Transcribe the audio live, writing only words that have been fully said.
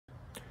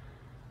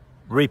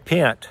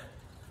Repent,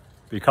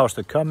 because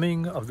the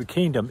coming of the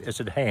kingdom is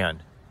at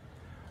hand.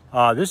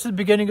 This is the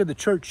beginning of the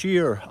church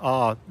year,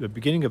 the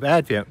beginning of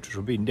Advent, which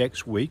will be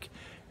next week.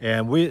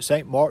 And we at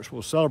St. Mark's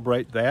will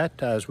celebrate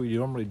that as we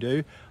normally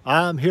do.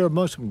 I'm here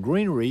amongst some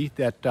greenery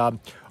that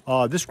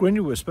this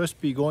greenery was supposed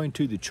to be going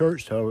to the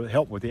church to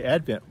help with the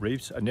Advent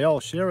wreaths.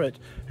 Nell Sherritt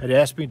had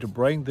asked me to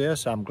bring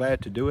this. I'm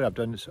glad to do it. I've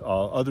done this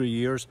other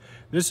years.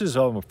 This is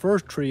on the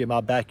first tree in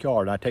my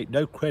backyard. I take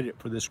no credit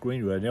for this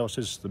greenery. Nell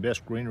says it's the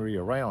best greenery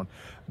around.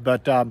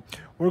 But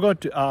we're going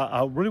to,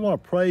 I really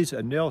want to praise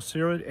Nell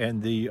Sherritt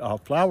and the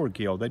Flower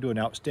Guild. They do an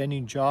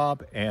outstanding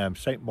job, and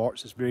St.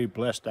 Mark's is very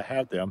blessed to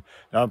have them.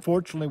 Now,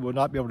 unfortunately, we'll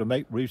not be able to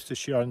make wreaths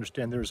this year. I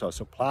understand there's a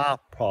supply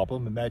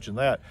problem, imagine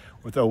that,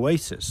 with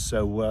Oasis.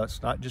 So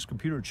it's not just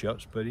computer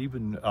chips, but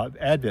even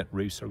Advent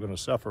wreaths are going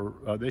to suffer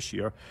this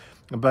year.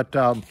 But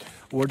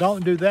we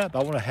don't do that, but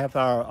I want to have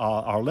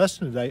our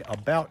lesson today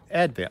about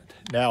Advent.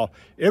 Now,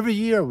 every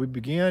year we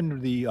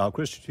begin the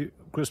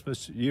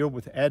Christmas year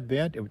with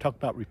Advent, and we talk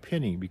about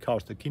repenting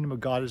because the kingdom of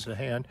God is at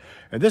hand.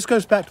 And this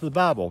goes back to the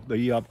Bible.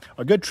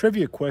 A good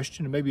trivia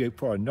question, and maybe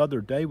for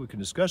another day we can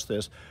discuss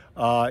this,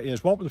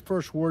 is what were the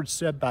first words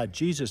said by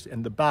Jesus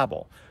in the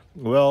Bible?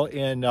 Well,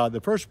 in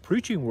the first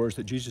preaching words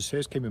that Jesus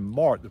says came in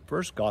Mark, the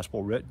first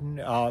gospel written,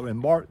 in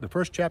Mark, the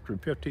first chapter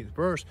and 15th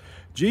verse,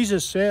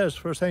 Jesus says,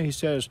 first thing he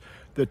says,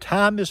 the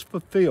time is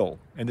fulfilled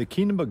and the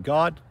kingdom of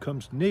God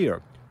comes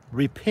near.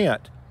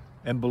 Repent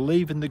and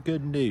believe in the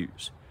good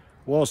news.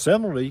 Well,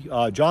 similarly,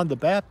 John the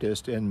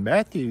Baptist in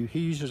Matthew, he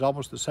uses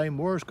almost the same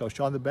words because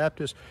John the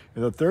Baptist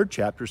in the third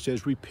chapter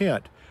says,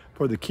 repent,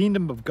 for the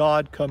kingdom of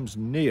God comes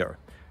near.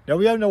 Now,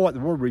 we all know what the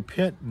word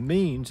repent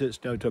means. It's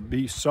to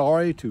be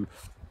sorry, to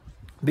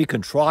be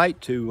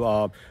contrite,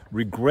 to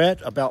regret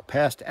about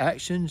past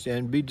actions,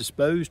 and be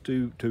disposed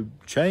to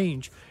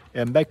change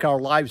and make our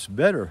lives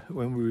better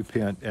when we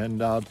repent.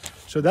 And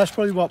so that's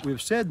really what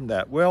we've said in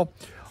that. Well,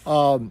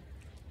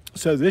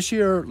 so this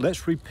year,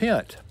 let's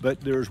repent. But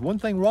there's one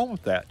thing wrong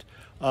with that.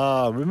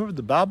 Remember,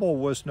 the Bible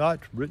was not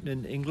written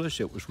in English.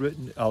 It was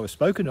written, was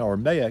spoken in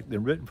Aramaic,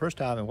 then written first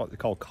time in what they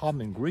call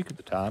Common Greek at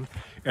the time.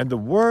 And the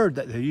word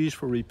that they used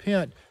for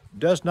repent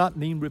does not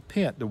mean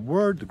repent. The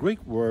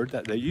Greek word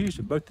that they use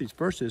in both these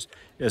verses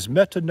is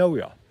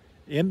metanoia,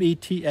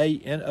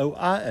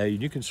 M-E-T-A-N-O-I-A.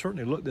 You can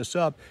certainly look this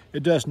up.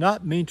 It does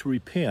not mean to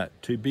repent,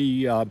 to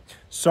be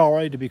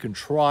sorry, to be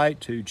contrite,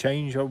 to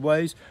change our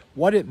ways.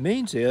 What it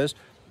means is,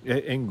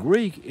 in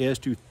Greek, is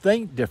to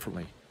think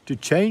differently, to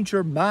change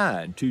your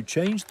mind, to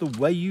change the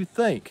way you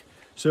think.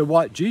 So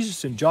what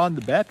Jesus and John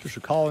the Baptist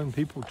are calling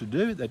people to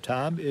do at that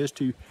time is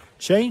to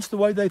change the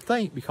way they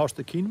think because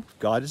the kingdom of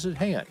God is at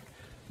hand.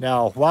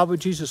 Now, why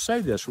would Jesus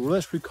say this? Well,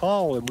 let's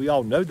recall, and we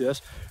all know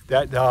this,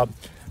 that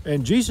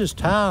in Jesus'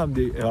 time,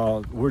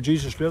 where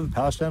Jesus lived,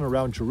 Palestine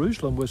around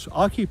Jerusalem, was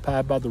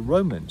occupied by the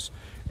Romans.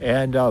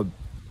 And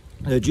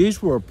the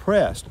Jews were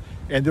oppressed.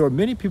 And there were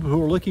many people who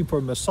were looking for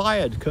a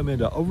Messiah to come in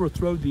to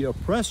overthrow the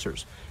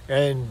oppressors.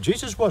 And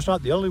Jesus was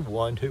not the only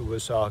one who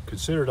was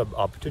considered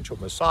a potential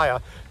Messiah.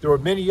 There were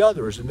many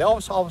others, and they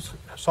all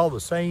saw the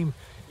same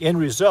end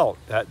result,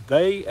 that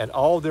they and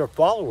all their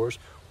followers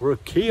were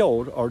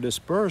killed or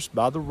dispersed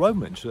by the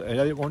Romans, and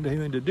they didn't want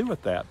anything to do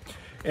with that.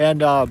 And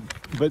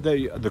but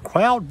the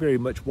crowd very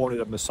much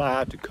wanted a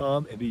Messiah to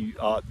come and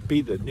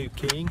be the new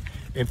king.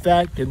 In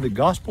fact, in the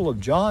Gospel of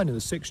John, in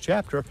the 6th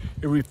chapter,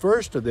 it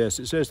refers to this.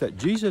 It says that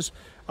Jesus,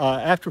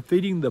 after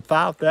feeding the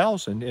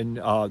 5,000,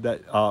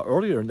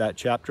 earlier in that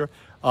chapter,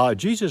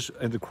 Jesus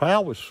and the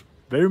crowd was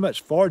very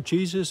much for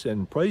Jesus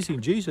and praising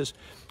Jesus.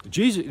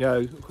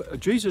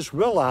 Jesus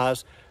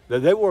realized that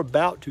they were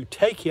about to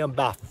take him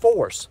by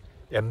force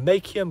and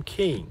make him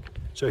king.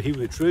 So he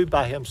withdrew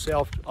by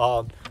himself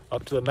up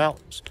to the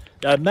mountains.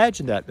 Now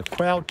imagine that, the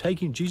crowd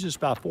taking Jesus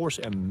by force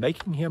and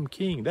making him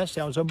king. That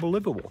sounds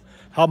unbelievable.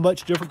 How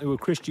much differently would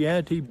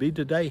Christianity be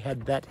today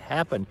had that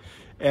happened?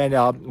 And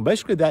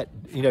basically that,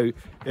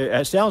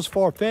 it sounds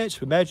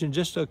far-fetched. Imagine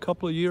just a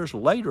couple of years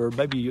later,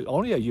 maybe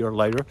only a year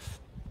later,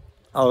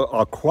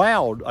 a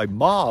crowd, a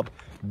mob,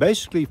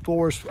 basically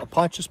forced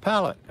Pontius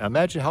Pilate. Now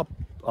imagine how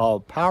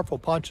powerful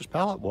Pontius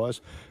Pilate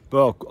was,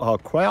 but a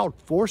crowd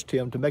forced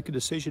him to make a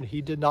decision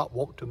he did not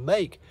want to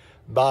make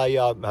by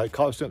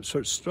causing him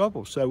such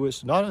trouble. So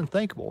it's not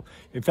unthinkable.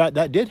 In fact,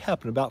 that did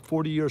happen about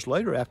 40 years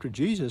later after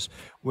Jesus,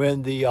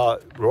 when the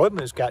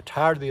Romans got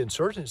tired of the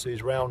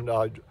insurgencies around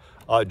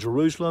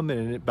Jerusalem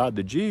and by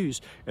the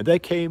Jews, and they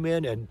came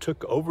in and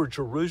took over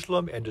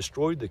Jerusalem and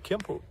destroyed the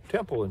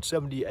temple in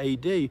 70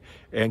 AD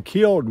and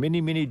killed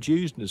many, many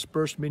Jews and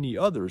dispersed many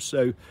others.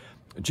 So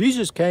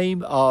Jesus came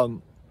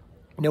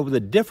with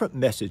a different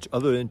message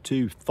other than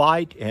to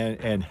fight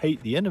and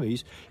hate the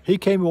enemies. He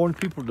came and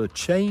wanted people to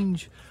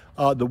change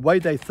the way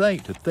they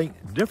think, to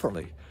think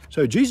differently.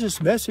 So Jesus'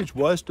 message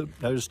was to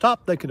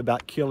stop thinking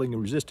about killing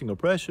and resisting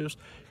oppressors.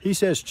 He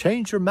says,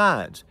 change your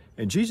minds.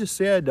 And Jesus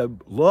said,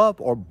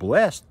 love or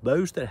bless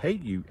those that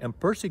hate you and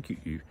persecute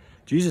you.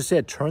 Jesus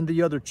said, turn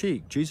the other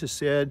cheek. Jesus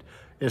said,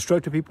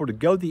 instructed people to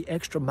go the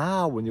extra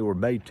mile when they were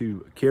made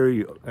to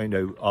carry,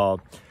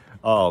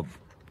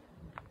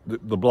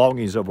 the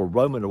belongings of a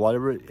Roman or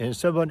whatever, and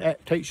someone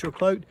takes your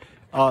coat,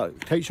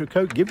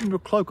 give them your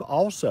cloak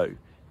also.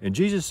 And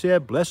Jesus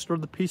said, blessed are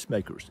the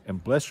peacemakers,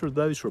 and blessed are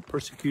those who are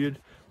persecuted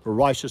for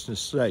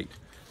righteousness' sake.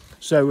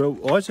 So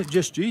it wasn't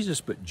just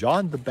Jesus, but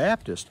John the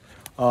Baptist,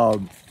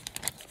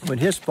 when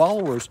his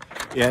followers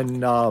in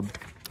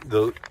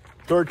the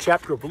 3rd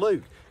chapter of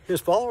Luke,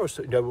 his followers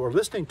were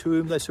listening to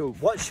him. They said,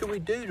 what should we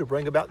do to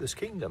bring about this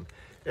kingdom?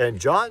 And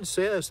John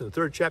says in the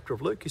 3rd chapter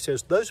of Luke, he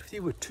says, those of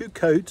you with 2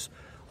 coats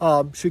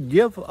should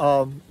give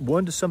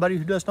one to somebody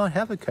who does not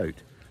have a coat.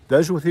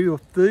 Those with you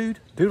with food,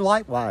 do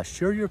likewise.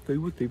 Share your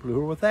food with people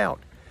who are without.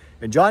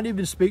 And John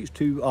even speaks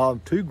to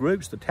 2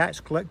 groups, the tax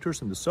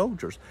collectors and the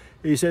soldiers.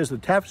 He says the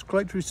tax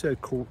collectors said,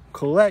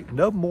 collect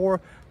no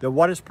more than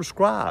what is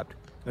prescribed.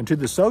 And to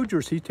the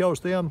soldiers, he tells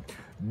them,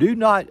 do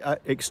not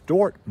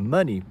extort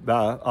money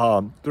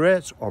by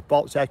threats or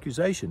false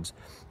accusations,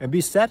 and be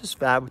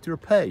satisfied with your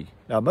pay.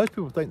 Now, most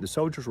people think the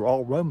soldiers were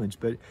all Romans,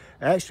 but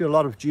actually a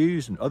lot of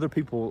Jews and other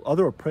people,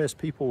 other oppressed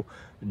people,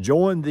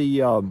 joined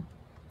the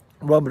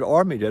Roman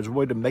army as a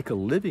way to make a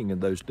living in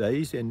those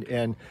days.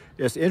 And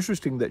it's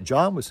interesting that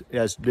John was,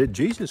 as did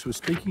Jesus, was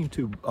speaking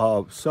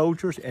to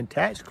soldiers and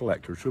tax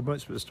collectors who were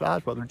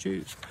despised by the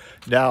Jews.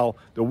 Now,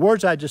 the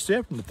words I just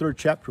said from the 3rd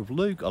chapter of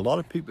Luke, a lot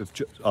of people, if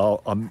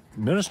a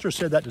minister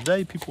said that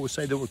today, people would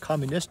say they were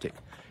communistic.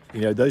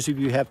 Those of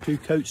you who have 2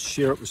 coats,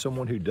 share it with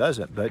someone who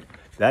doesn't. But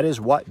that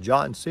is what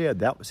John said.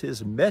 That was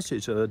his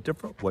message, a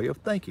different way of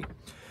thinking.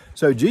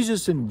 So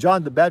Jesus and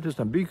John the Baptist,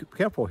 and be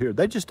careful here,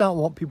 they just don't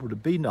want people to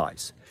be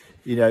nice.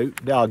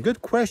 Now a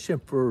good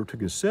question to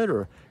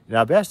consider, and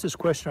I've asked this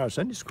question in our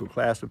Sunday school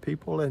class with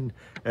people, and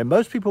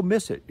most people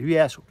miss it. You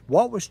ask,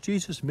 what was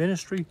Jesus'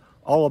 ministry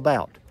all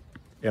about?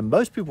 And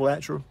most people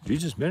answer,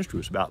 Jesus' ministry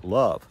was about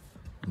love.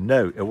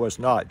 No, it was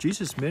not.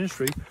 Jesus'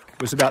 ministry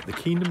was about the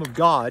kingdom of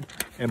God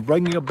and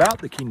bringing about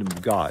the kingdom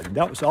of God. And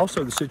that was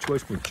also the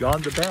situation with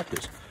John the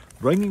Baptist.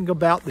 Bringing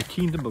about the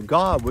kingdom of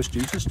God was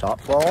Jesus'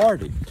 top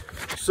priority.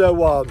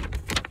 So,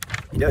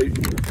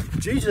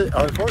 Jesus,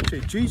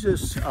 unfortunately,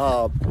 Jesus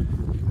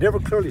never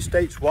clearly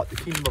states what the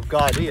kingdom of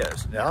God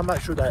is. Now, I'm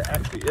not sure that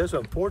actually is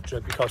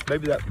unfortunate, because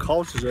maybe that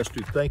causes us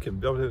to think and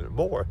build it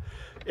more.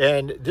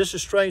 And this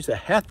is strange that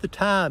half the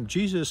time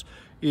Jesus,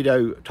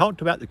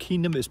 talked about the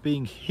kingdom as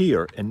being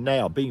here and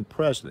now, being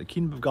present. The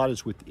kingdom of God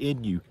is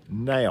within you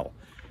now.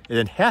 And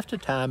then half the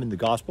time in the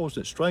Gospels,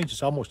 it's strange,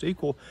 it's almost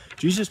equal,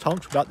 Jesus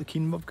talks about the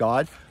kingdom of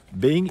God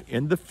being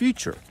in the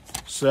future.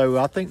 So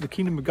I think the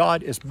kingdom of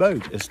God is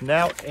both. It's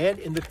now and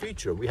in the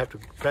future. We have to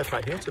press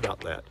our hands about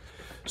that.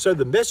 So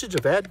the message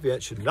of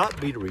Advent should not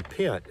be to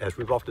repent, as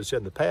we've often said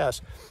in the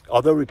past,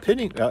 although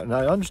repenting, and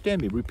I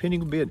understand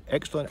repenting would be an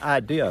excellent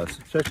idea,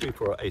 especially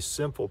for a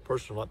sinful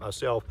person like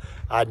myself.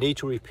 I need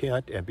to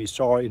repent and be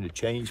sorry and to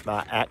change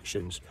my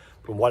actions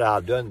from what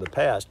I've done in the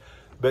past.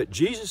 But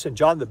Jesus and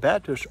John the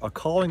Baptist are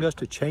calling us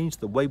to change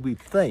the way we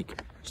think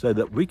so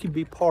that we can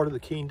be part of the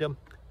kingdom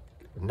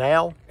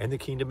now and the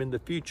kingdom in the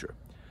future.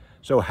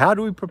 So how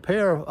do we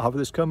prepare for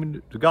this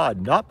coming to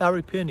God? Not by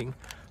repenting,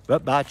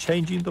 but by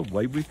changing the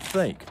way we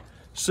think.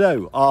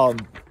 So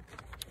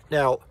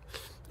now,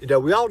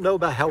 we all know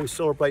about how we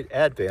celebrate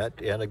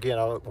Advent. And again,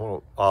 I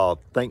want to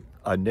thank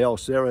Nell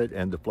Serrett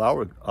and the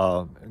Flower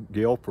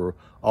Guild for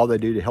all they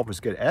do to help us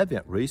get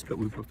Advent wreaths. But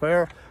we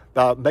prepare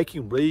by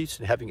making wreaths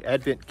and having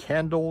Advent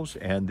candles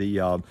and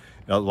the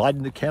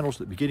lighting the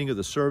candles at the beginning of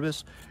the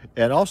service.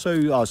 And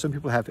also some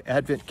people have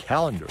Advent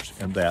calendars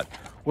and that.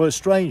 Well, it's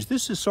strange.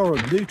 This is sort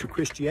of new to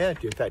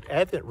Christianity. In fact,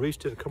 Advent wreaths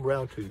didn't come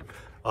around to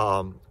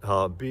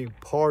be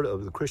part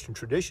of the Christian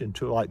tradition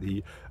until like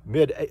the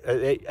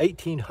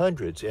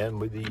mid-1800s,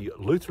 and with the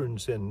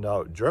Lutherans in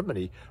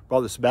Germany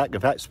brought this back. In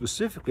fact,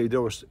 specifically,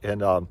 there was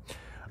a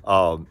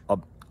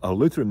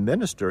Lutheran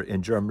minister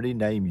in Germany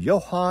named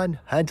Johann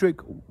Heinrich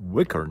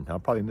Wickern.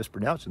 I'm probably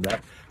mispronouncing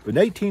that. But in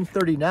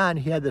 1839,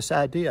 he had this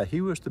idea.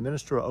 He was the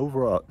minister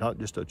over not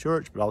just a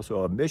church, but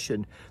also a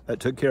mission that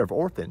took care of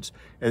orphans.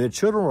 And the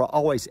children were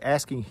always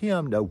asking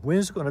him, "Now,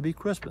 when's it going to be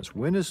Christmas?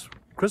 When is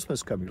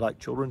Christmas coming?" like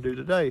children do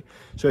today.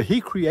 So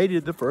he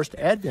created the first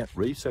Advent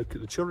wreath so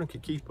the children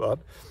could keep up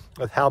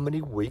with how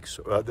many weeks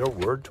there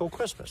were until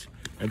Christmas.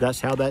 And that's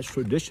how that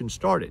tradition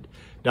started.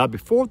 Now,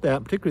 before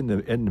that,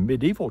 particularly in the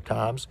medieval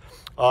times,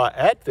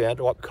 Advent,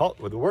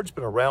 the word's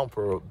been around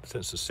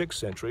since the 6th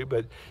century,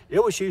 but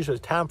it was used as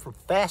a time for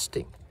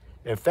fasting.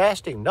 And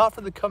fasting, not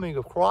for the coming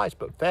of Christ,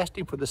 but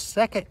fasting for the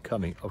second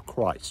coming of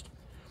Christ.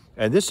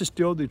 And this is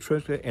still the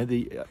tradition in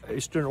the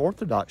Eastern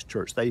Orthodox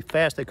Church. They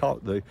fast, they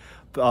call it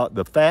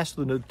the fast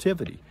of the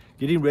Nativity,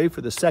 getting ready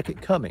for the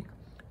second coming.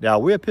 Now,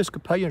 we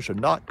Episcopalians are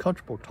not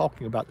comfortable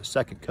talking about the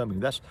second coming.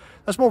 That's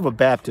more of a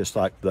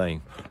Baptist-like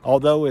thing.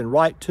 Although in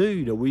Rite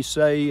 2, we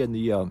say in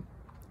the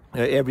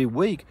every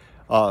week,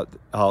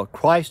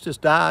 Christ has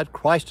died,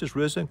 Christ has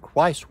risen,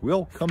 Christ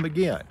will come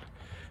again.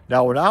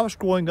 Now, when I was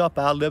growing up,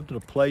 I lived in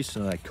a place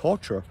and a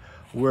culture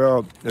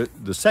where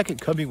the second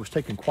coming was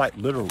taken quite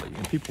literally,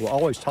 and people were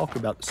always talking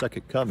about the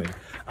second coming.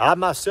 I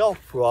myself,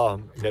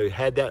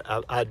 had that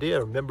idea. I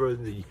remember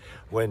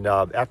when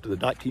after the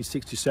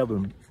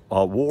 1967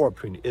 war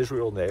between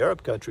Israel and the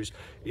Arab countries,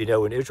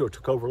 when Israel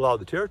took over a lot of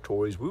the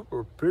territories, we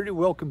were pretty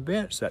well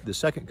convinced that the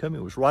second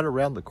coming was right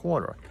around the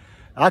corner.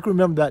 I can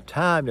remember that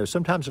time.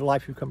 Sometimes in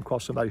life you come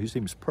across somebody who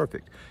seems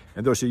perfect.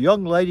 And there's a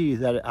young lady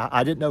that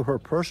I didn't know her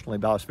personally,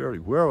 but I was fairly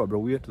aware of her.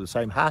 We went to the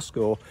same high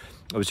school.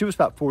 She was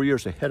about 4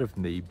 years ahead of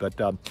me, but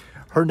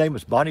her name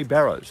was Bonnie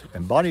Barrows.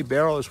 And Bonnie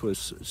Barrows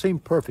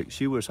seemed perfect.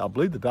 She was, I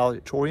believe, the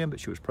valedictorian, but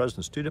she was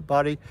president of the student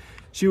body.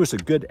 She was a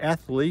good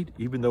athlete,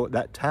 even though at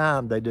that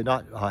time they did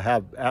not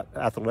have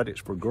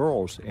athletics for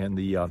girls in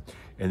the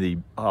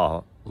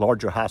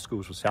larger high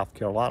schools of South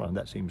Carolina, and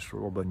that seems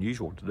sort of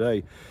unusual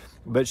today.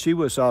 But she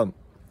was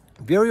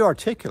very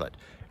articulate,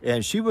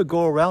 and she would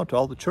go around to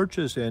all the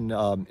churches in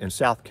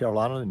South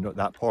Carolina, in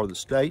that part of the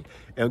state,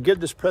 and give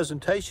this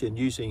presentation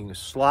using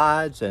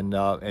slides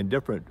and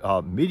different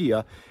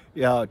media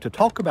to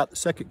talk about the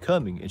second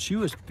coming. And she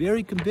was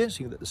very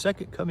convincing that the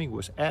second coming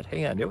was at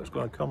hand. It was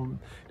going to come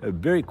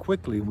very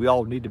quickly, and we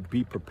all need to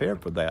be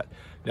prepared for that.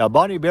 Now,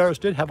 Bonnie Barrows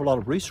did have a lot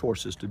of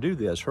resources to do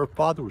this. Her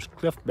father was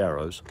Cliff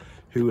Barrows,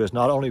 who is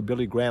not only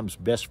Billy Graham's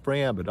best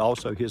friend, but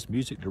also his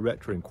music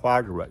director and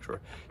choir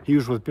director. He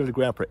was with Billy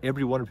Graham for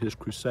every one of his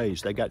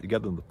crusades. They got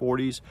together in the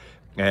 40s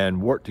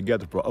and worked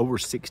together for over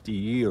 60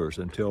 years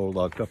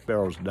until Cliff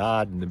Barrows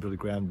died, and then Billy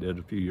Graham did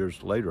a few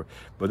years later.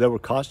 But they were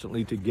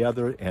constantly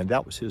together, and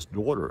that was his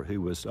daughter, who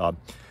was I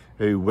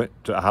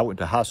went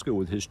to high school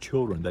with his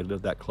children. They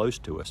lived that close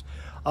to us.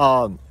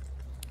 So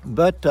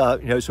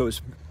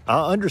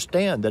I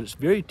understand that it's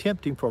very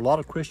tempting for a lot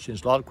of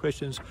Christians. A lot of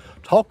Christians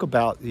talk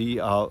about the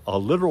a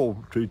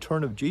literal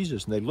return of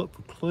Jesus, and they look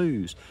for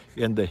clues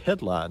in the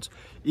headlines.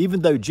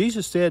 Even though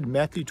Jesus said in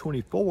Matthew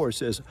 24,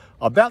 says,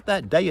 about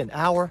that day and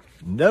hour,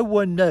 no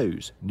one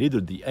knows, neither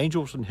the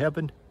angels in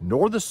heaven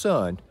nor the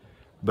Son,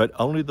 but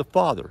only the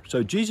Father.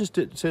 So Jesus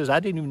says, I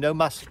don't even know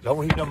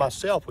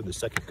myself when the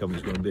second coming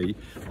is going to be.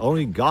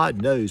 Only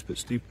God knows,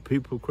 but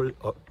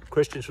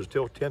Christians are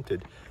still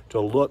tempted to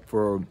look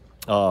for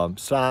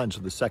signs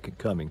of the second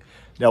coming.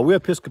 Now, we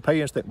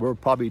Episcopalians think we're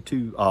probably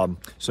too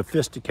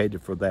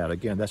sophisticated for that.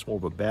 Again, that's more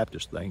of a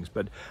Baptist thing.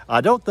 But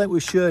I don't think we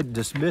should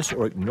dismiss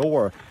or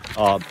ignore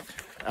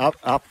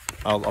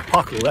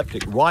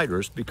apocalyptic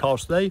writers,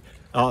 because they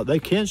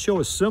can show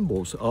us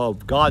symbols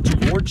of God's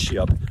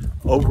lordship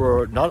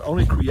over not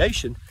only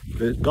creation,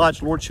 but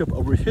God's lordship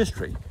over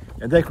history.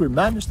 And they can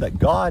remind us that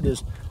God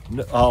is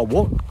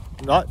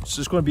not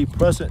just going to be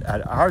present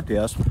at our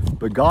death,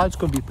 but God's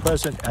going to be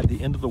present at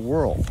the end of the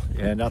world.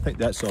 And I think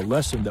that's a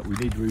lesson that we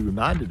need to be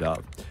reminded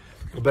of.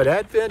 But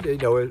Advent,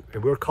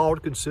 we're called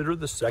to consider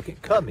the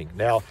second coming.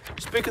 Now,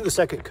 speaking of the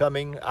second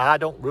coming, I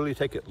don't really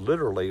take it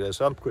literally, as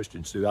some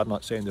Christians do. I'm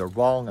not saying they're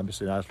wrong. I'm just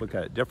saying I just look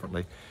at it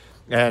differently.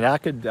 And I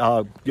could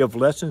give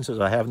lessons, as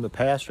I have in the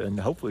past, and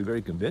hopefully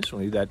very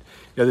convincingly, that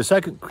the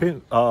second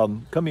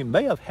coming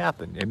may have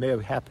happened. It may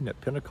have happened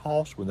at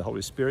Pentecost when the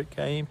Holy Spirit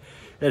came.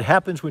 It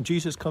happens when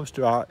Jesus comes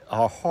to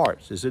our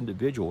hearts as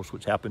individuals,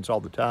 which happens all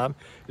the time.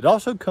 It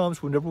also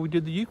comes whenever we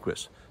do the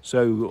Eucharist.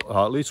 So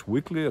at least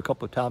weekly, a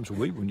couple of times a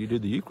week when you do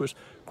the Eucharist,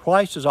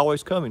 Christ is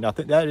always coming. I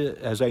think that is,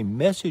 as a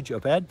message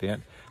of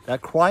Advent,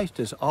 that Christ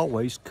is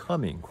always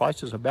coming.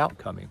 Christ is about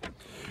coming.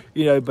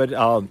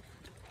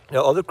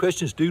 Other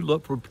Christians do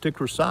look for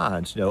particular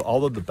signs.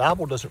 Although the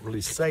Bible doesn't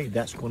really say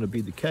that's going to be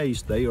the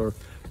case, they are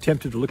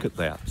tempted to look at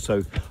that.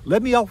 So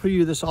let me offer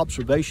you this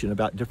observation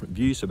about different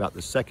views about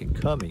the second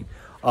coming.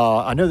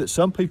 I know that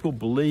some people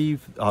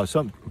believe,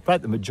 in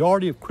fact, the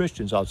majority of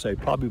Christians, I'd say,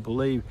 probably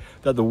believe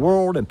that the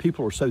world and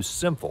people are so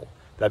sinful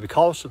that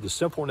because of the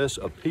sinfulness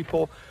of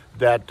people,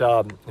 that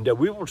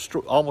we will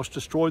almost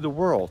destroy the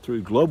world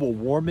through global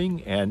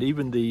warming. And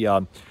even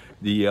the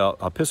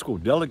Episcopal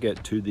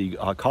delegate to the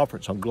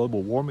conference on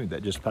global warming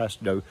that just passed,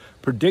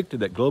 predicted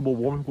that global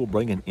warming will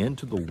bring an end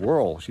to the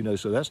world.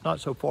 So that's not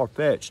so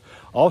far-fetched.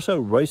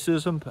 Also,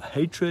 racism,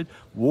 hatred,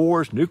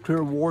 wars,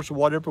 nuclear wars, or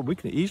whatever, we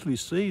can easily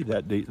see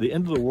that the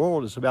end of the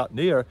world is about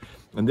near.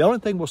 And the only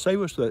thing will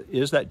save us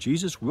is that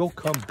Jesus will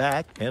come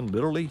back and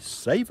literally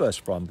save us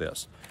from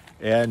this.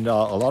 And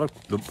probably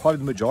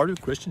the majority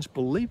of Christians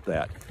believe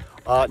that.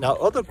 Now,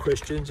 other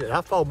Christians, and I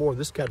fall more in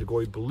this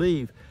category,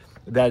 believe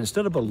that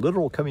instead of a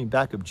literal coming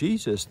back of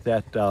Jesus,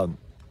 that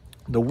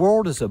the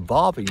world is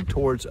evolving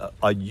towards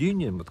a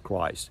union with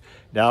Christ.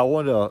 Now, I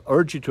want to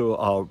urge you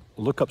to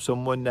look up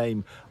someone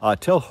named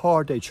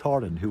Teilhard de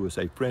Chardin, who was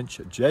a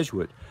French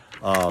Jesuit,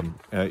 from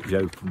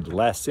the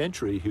last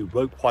century, who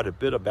wrote quite a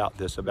bit about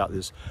this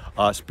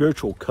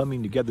spiritual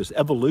coming together, this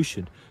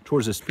evolution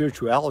towards a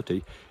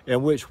spirituality,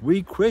 in which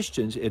we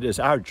Christians, it is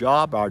our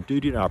job, our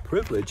duty, and our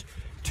privilege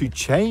to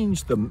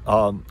change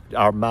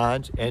our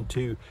minds and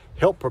to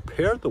help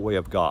prepare the way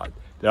of God.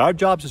 That our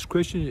jobs as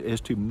Christians is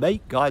to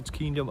make God's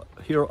kingdom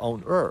here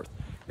on earth,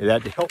 and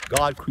that to help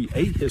God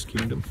create his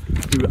kingdom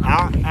through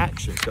our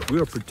actions, that we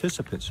are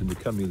participants in the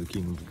coming of the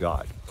kingdom of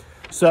God.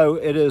 So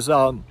it is,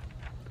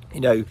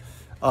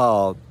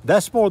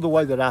 That's more the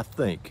way that I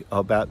think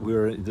about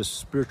we're in this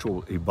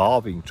spiritual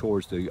evolving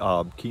towards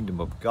the kingdom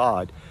of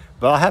God.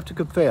 But I have to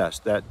confess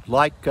that,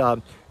 I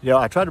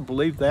try to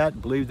believe that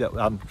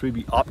I'm to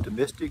be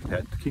optimistic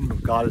that the kingdom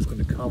of God is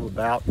going to come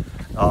about,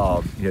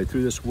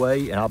 through this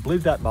way, and I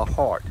believe that in my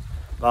heart.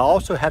 But I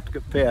also have to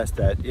confess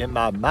that in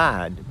my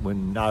mind,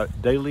 when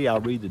daily I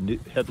read the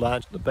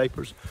headlines in the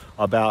papers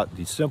about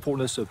the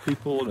sinfulness of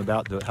people and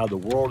about how the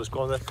world is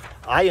going,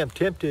 I am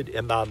tempted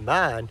in my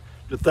mind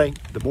to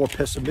think the more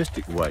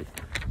pessimistic way,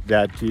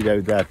 that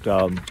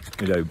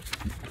the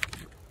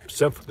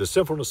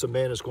sinfulness of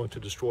man is going to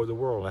destroy the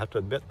world. I have to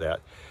admit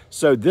that.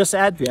 So this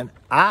Advent,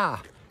 I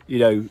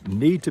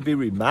need to be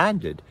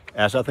reminded,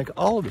 as I think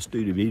all of us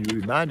do, to be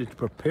reminded to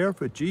prepare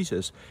for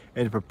Jesus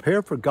and to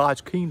prepare for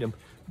God's kingdom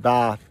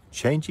by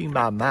changing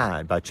my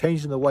mind, by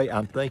changing the way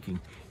I'm thinking,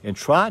 and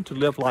trying to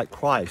live like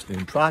Christ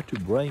and try to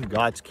bring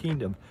God's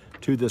kingdom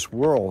to this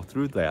world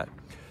through that.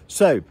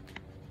 So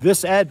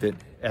this Advent,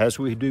 as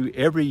we do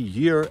every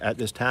year at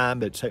this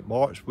time at St.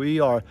 Mark's, we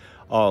are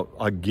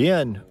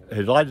again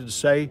delighted to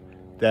say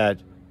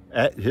that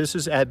this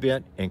is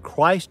Advent and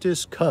Christ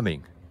is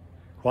coming.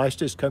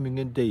 Christ is coming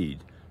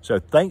indeed. So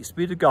thanks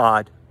be to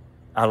God.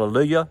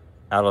 Alleluia,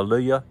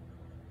 alleluia,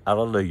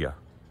 alleluia.